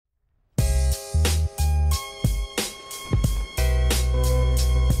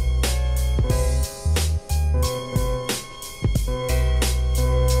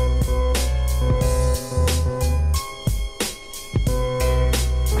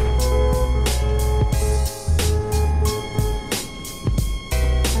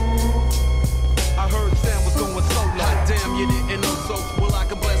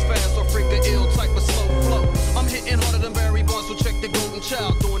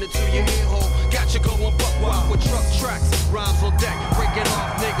tracks, rhymes on deck, breaking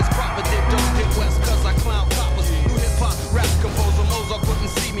off niggas, proper did don't hit west, cause I clown coppers. New hip hop, rap composer, Mozart couldn't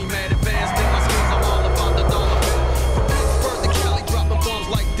see me, mad advanced in my skills, I'm all about the dollar bill. From Pittsburgh to Cali, dropping bombs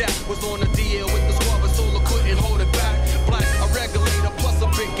like that, was on the DL with the squad, but Solar couldn't hold it back. Black, a regulator, plus a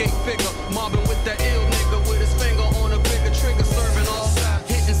big gate figure, mobbing with that ill nigga with his finger on a bigger trigger, serving all sides,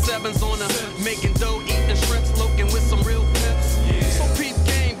 hitting sevens on a, making dough, eating shrimps, looking with some real pimps. So peep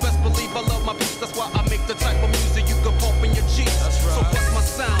game, best believe I love my peace, that's why I make the type of music you can pump in your cheeks. So bust my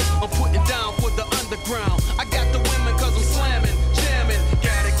sound, I'm putting down for the underground. I got the women cause I'm slamming, jamming,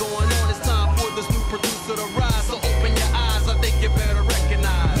 got it going on, it's time for this new producer to rise. So open your eyes, I think you better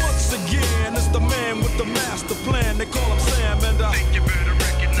recognize. Once again, it's the man with the master plan, they call him Sam, and I think you better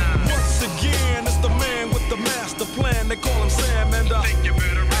recognize. Once again, it's the man with the master plan, they call him Sam, and I think you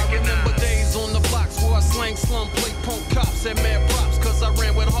better recognize. I remember days on the blocks where I slang slum, play punk cops, and mad props, cause I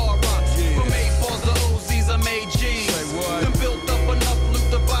ran with hard rocks. From A4s to OZs, I made G's. Then built up enough loot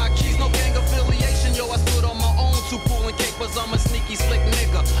to buy keys, no gang affiliation, yo, I stood on my own, two pulling capers, I'm a sneaky slick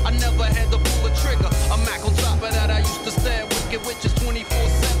nigga. I never had to pull a trigger, a Mac on top of that, I used to stab wicked witches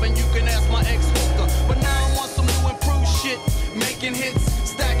 24/7, you can ask my ex-hooker. But now I'm on some new improved shit, making hits,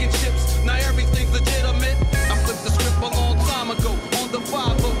 stacking chips, now everything's legitimate. I flipped the script a long time ago, on the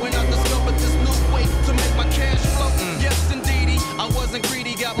 5, but when I discovered this new way to make my cash flow, yes indeedy, I wasn't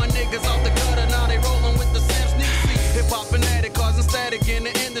greedy, got my niggas out the gutter, now they rolling with the Sam Sneaky. Hip-hop and addict, causing static in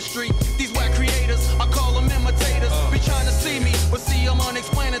the industry. These whack creators, I call them imitators, be trying to see me, but see I'm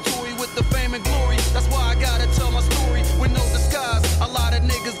unexplanatory with the fame and glory. That's why I gotta tell my story with no disguise. A lot of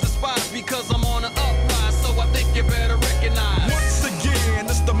niggas despise because I'm on an uprise, so I think you better recognize. Once again,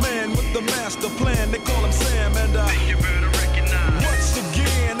 it's the man with the master plan, they call him Sam, and I think you better recognize. Once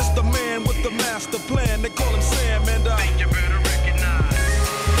again, it's the man with the master plan, they call him Sam, and I think you better recognize.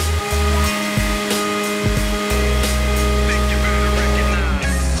 Think you better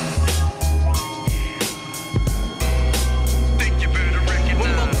recognize. Think you better recognize.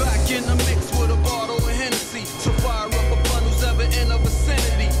 When I'm back in the mix with a bottle of Hennessy, to fire up a bun who's ever in the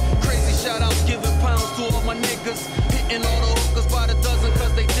vicinity. Crazy shout outs giving pounds to all my niggas, hitting all the hookers by the dozen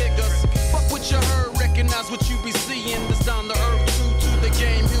cause they dig us. Fuck what you heard, recognize what you be seeing. This down to earth, true to the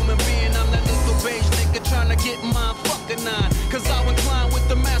game, human being. I'm that little beige nigga trying to get mine, fuck a 9, cause I incline with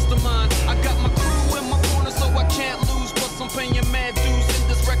the mastermind. I got my crew in my corner so I can't lose, plus I'm paying mad dues. In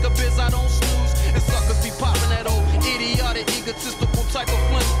this record biz I don't snooze, and suckers be popping that old idiotic, egotistical type of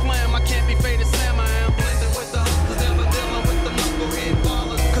flam. I can't be faded Sam, I am blending with the hustlers, never dealing with the knucklehead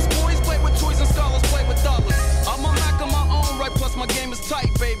ballers. Cause boys play with toys and scholars play with dollars. I'm a Mac on my own right, plus my game is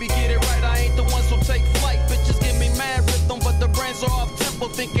tight, baby, get it right. I ain't the one so take flight, bitches give me mad rhythm, but the brains are off tempo,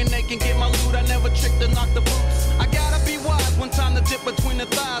 thinking they can get my loot. I never trick to knock the boots. I gotta be wise when time to dip between the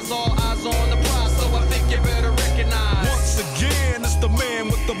thighs, all eyes on the prize, so I think you better recognize. Once again, it's the man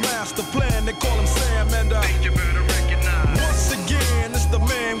with the master plan, they call him Sam, and I think you better recognize. Once again, it's the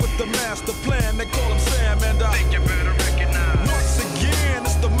man with the master plan, they call him Sam, and I think you better recognize. Once again,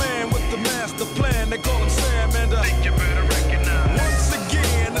 it's the man with the master plan, they call him Sam, and I think you better recognize. Once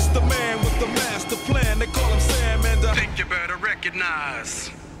again, it's the man with the master plan, they call him Sam, and I think you better recognize.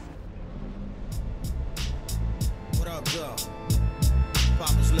 What up, Joe?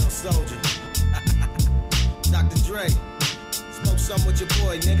 Papa's little soldier. Dr. Dre. Smoke something with your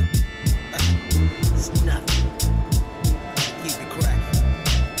boy, nigga. It's nothing. Keep it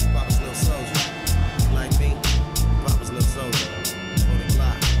cracking. Papa's little soldier. Like me, Papa's little soldier. On the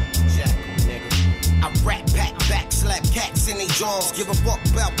block. Jack, nigga. I rap, back, slap cats in they jaws. Give a fuck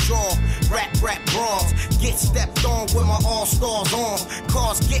about jaw. Rap, bronze. Get stepped on with my all-stars on.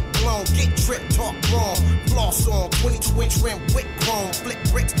 Cars get blown, get tripped, talk wrong. Floss on, 22-inch rim, wick chrome. Flick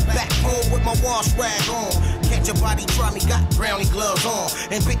bricks, back home with my wash rag on. Catch your body, try me, got brownie gloves on.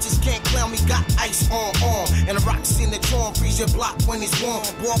 And bitches can't clown me, got ice on. And the rocks in the charm, freeze your block when it's warm.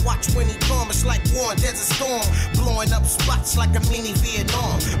 Boy, watch when he come, it's like war, there's a storm. Blowing up spots like a mini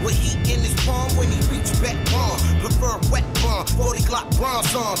Vietnam. With heat in his palm when he reach back on. Prefer wet bomb, 40 Glock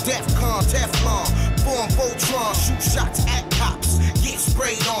bronze on. Defcon, Teflon, form Voltron. Shoot shots at cops, get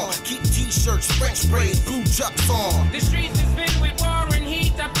sprayed on. Keep t-shirts, French braids, blue chucks on. The streets is filled with